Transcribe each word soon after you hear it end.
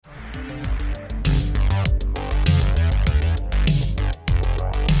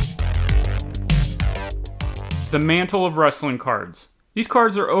The mantle of wrestling cards. These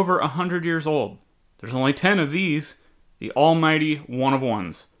cards are over 100 years old. There's only 10 of these, the almighty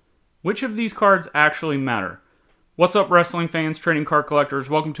one-of-ones. Which of these cards actually matter? What's up, wrestling fans, trading card collectors?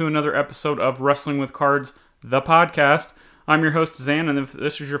 Welcome to another episode of Wrestling with Cards, the podcast. I'm your host, Zan, and if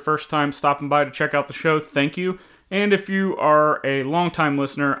this is your first time stopping by to check out the show, thank you. And if you are a longtime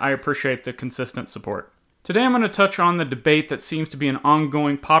listener, I appreciate the consistent support. Today I'm going to touch on the debate that seems to be an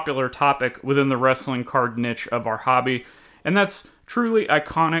ongoing popular topic within the wrestling card niche of our hobby, and that's truly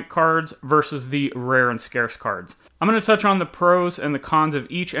iconic cards versus the rare and scarce cards. I'm going to touch on the pros and the cons of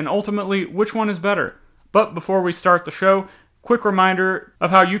each, and ultimately, which one is better. But before we start the show, quick reminder of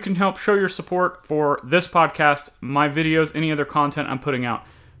how you can help show your support for this podcast, my videos, any other content I'm putting out.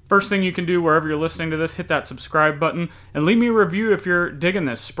 First thing you can do wherever you're listening to this, hit that subscribe button and leave me a review if you're digging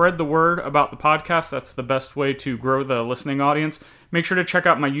this. Spread the word about the podcast. That's the best way to grow the listening audience. Make sure to check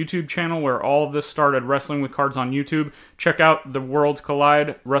out my YouTube channel where all of this started, Wrestling with Cards on YouTube. Check out the Worlds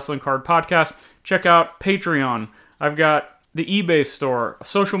Collide Wrestling Card Podcast. Check out Patreon. I've got the eBay store,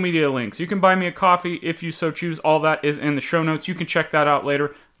 social media links. You can buy me a coffee if you so choose. All that is in the show notes. You can check that out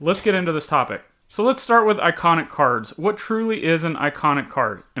later. Let's get into this topic. So let's start with iconic cards. What truly is an iconic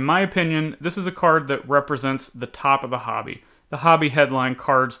card? In my opinion, this is a card that represents the top of the hobby. The hobby headline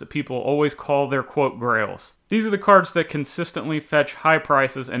cards that people always call their quote grails. These are the cards that consistently fetch high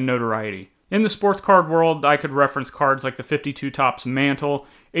prices and notoriety. In the sports card world, I could reference cards like the 52 Topps Mantle,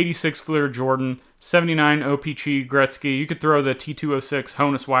 86 Fleer Jordan, 79 OPC Gretzky. You could throw the T206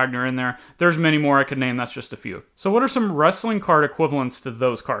 Honus Wagner in there. There's many more I could name, that's just a few. So what are some wrestling card equivalents to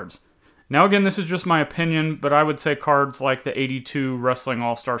those cards? Now again, this is just my opinion, but I would say cards like the 82 Wrestling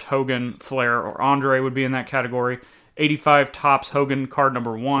All-Stars Hogan, Flair, or Andre would be in that category. 85 Topps Hogan card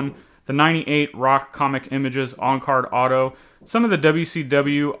number 1. The 98 Rock Comic Images on-card auto. Some of the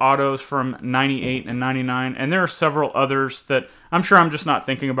WCW autos from 98 and 99, and there are several others that I'm sure I'm just not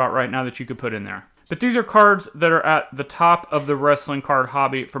thinking about right now that you could put in there. But these are cards that are at the top of the wrestling card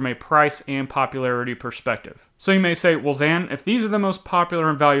hobby from a price and popularity perspective. So you may say, well, Zan, if these are the most popular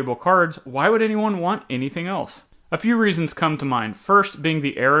and valuable cards, why would anyone want anything else? A few reasons come to mind. First being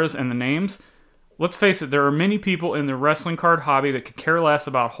the eras and the names. Let's face it, there are many people in the wrestling card hobby that could care less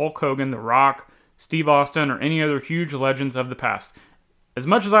about Hulk Hogan, The Rock, Steve Austin, or any other huge legends of the past. As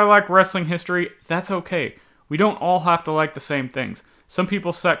much as I like wrestling history, that's okay. We don't all have to like the same things. Some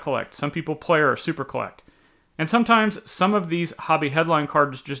people set collect, some people player or super collect. And sometimes some of these hobby headline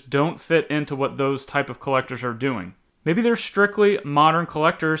cards just don't fit into what those type of collectors are doing. Maybe they're strictly modern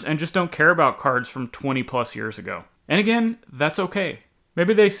collectors and just don't care about cards from 20 plus years ago. And again, that's okay.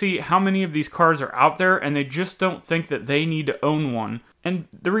 Maybe they see how many of these cards are out there and they just don't think that they need to own one. And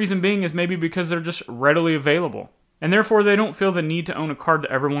the reason being is maybe because they're just readily available. And therefore they don't feel the need to own a card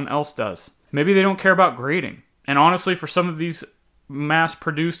that everyone else does. Maybe they don't care about grading. And honestly, for some of these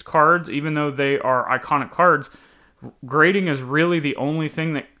mass-produced cards, even though they are iconic cards, grading is really the only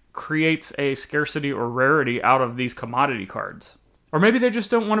thing that creates a scarcity or rarity out of these commodity cards. Or maybe they just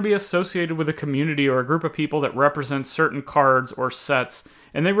don't want to be associated with a community or a group of people that represent certain cards or sets,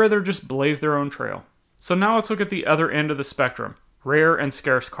 and they rather just blaze their own trail. So now let's look at the other end of the spectrum, rare and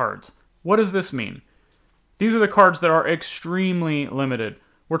scarce cards. What does this mean? These are the cards that are extremely limited.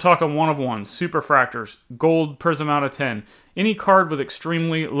 We're talking one-of-ones, superfractors, gold prism out of 10, any card with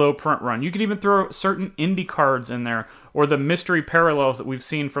extremely low print run. You could even throw certain indie cards in there, or the mystery parallels that we've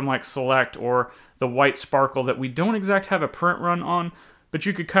seen from like Select, or the white sparkle that we don't exactly have a print run on, but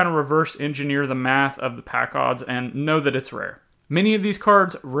you could kind of reverse engineer the math of the pack odds and know that it's rare. Many of these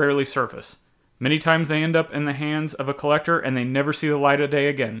cards rarely surface. Many times they end up in the hands of a collector and they never see the light of day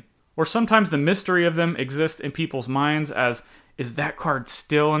again. Or sometimes the mystery of them exists in people's minds as, is that card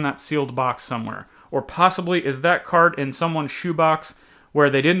still in that sealed box somewhere? Or possibly, is that card in someone's shoebox where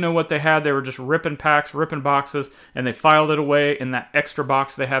they didn't know what they had, they were just ripping packs, ripping boxes, and they filed it away in that extra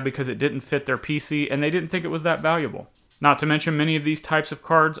box they had because it didn't fit their PC, and they didn't think it was that valuable. Not to mention, many of these types of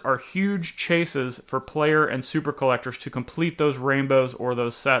cards are huge chases for player and super collectors to complete those rainbows or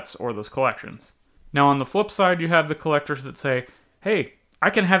those sets or those collections. Now on the flip side, you have the collectors that say, hey, I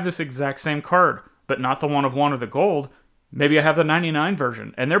can have this exact same card, but not the one-of-one or the gold. Maybe I have the 99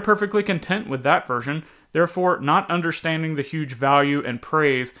 version, and they're perfectly content with that version, therefore not understanding the huge value and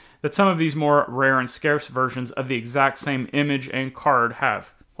praise that some of these more rare and scarce versions of the exact same image and card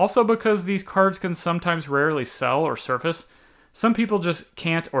have. Also, because these cards can sometimes rarely sell or surface, some people just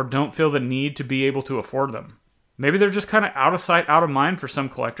can't or don't feel the need to be able to afford them. Maybe they're just kind of out of sight, out of mind for some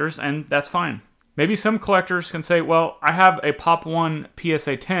collectors, and that's fine. Maybe some collectors can say, well, I have a Pop 1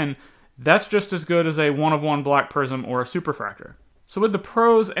 PSA 10, that's just as good as a one-of-one Black Prism or a Superfractor. So with the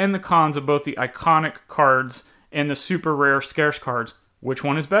pros and the cons of both the iconic cards and the super rare scarce cards. Which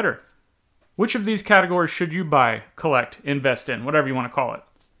one is better? Which of these categories should you buy, collect, invest in, whatever you want to call it?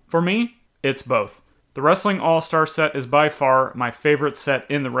 For me, it's both. The Wrestling All-Star set is by far my favorite set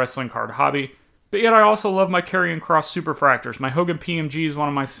in the wrestling card hobby, but yet I also love my Karrion Kross Superfractors. My Hogan PMG is one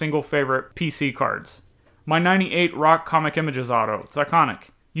of my single favorite PC cards. My 98 Rock Comic Images auto, it's iconic.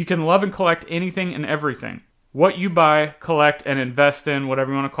 You can love and collect anything and everything. What you buy, collect, and invest in,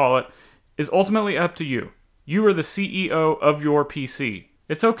 whatever you want to call it, is ultimately up to you. You are the CEO of your PC.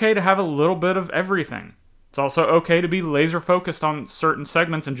 It's okay to have a little bit of everything. It's also okay to be laser focused on certain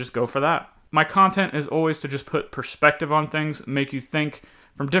segments and just go for that. My content is always to just put perspective on things, make you think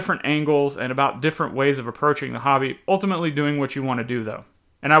from different angles and about different ways of approaching the hobby, ultimately doing what you want to do though.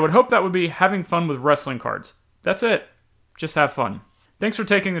 And I would hope that would be having fun with wrestling cards. That's it. Just have fun. Thanks for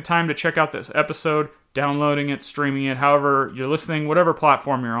taking the time to check out this episode, downloading it, streaming it, however you're listening, whatever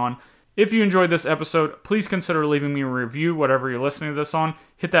platform you're on. If you enjoyed this episode, please consider leaving me a review, whatever you're listening to this on.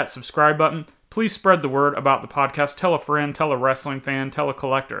 Hit that subscribe button. Please spread the word about the podcast. Tell a friend, tell a wrestling fan, tell a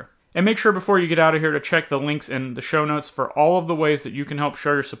collector. And make sure before you get out of here to check the links in the show notes for all of the ways that you can help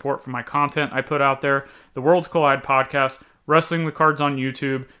show your support for my content I put out there. The Worlds Collide podcast, Wrestling with Cards on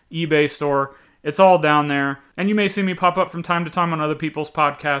YouTube, eBay store. It's all down there. And you may see me pop up from time to time on other people's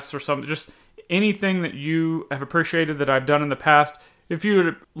podcasts or something. Just anything that you have appreciated that I've done in the past. If you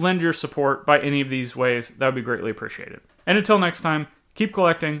would lend your support by any of these ways, that would be greatly appreciated. And until next time, keep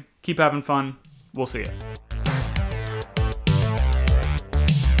collecting, keep having fun. We'll see you.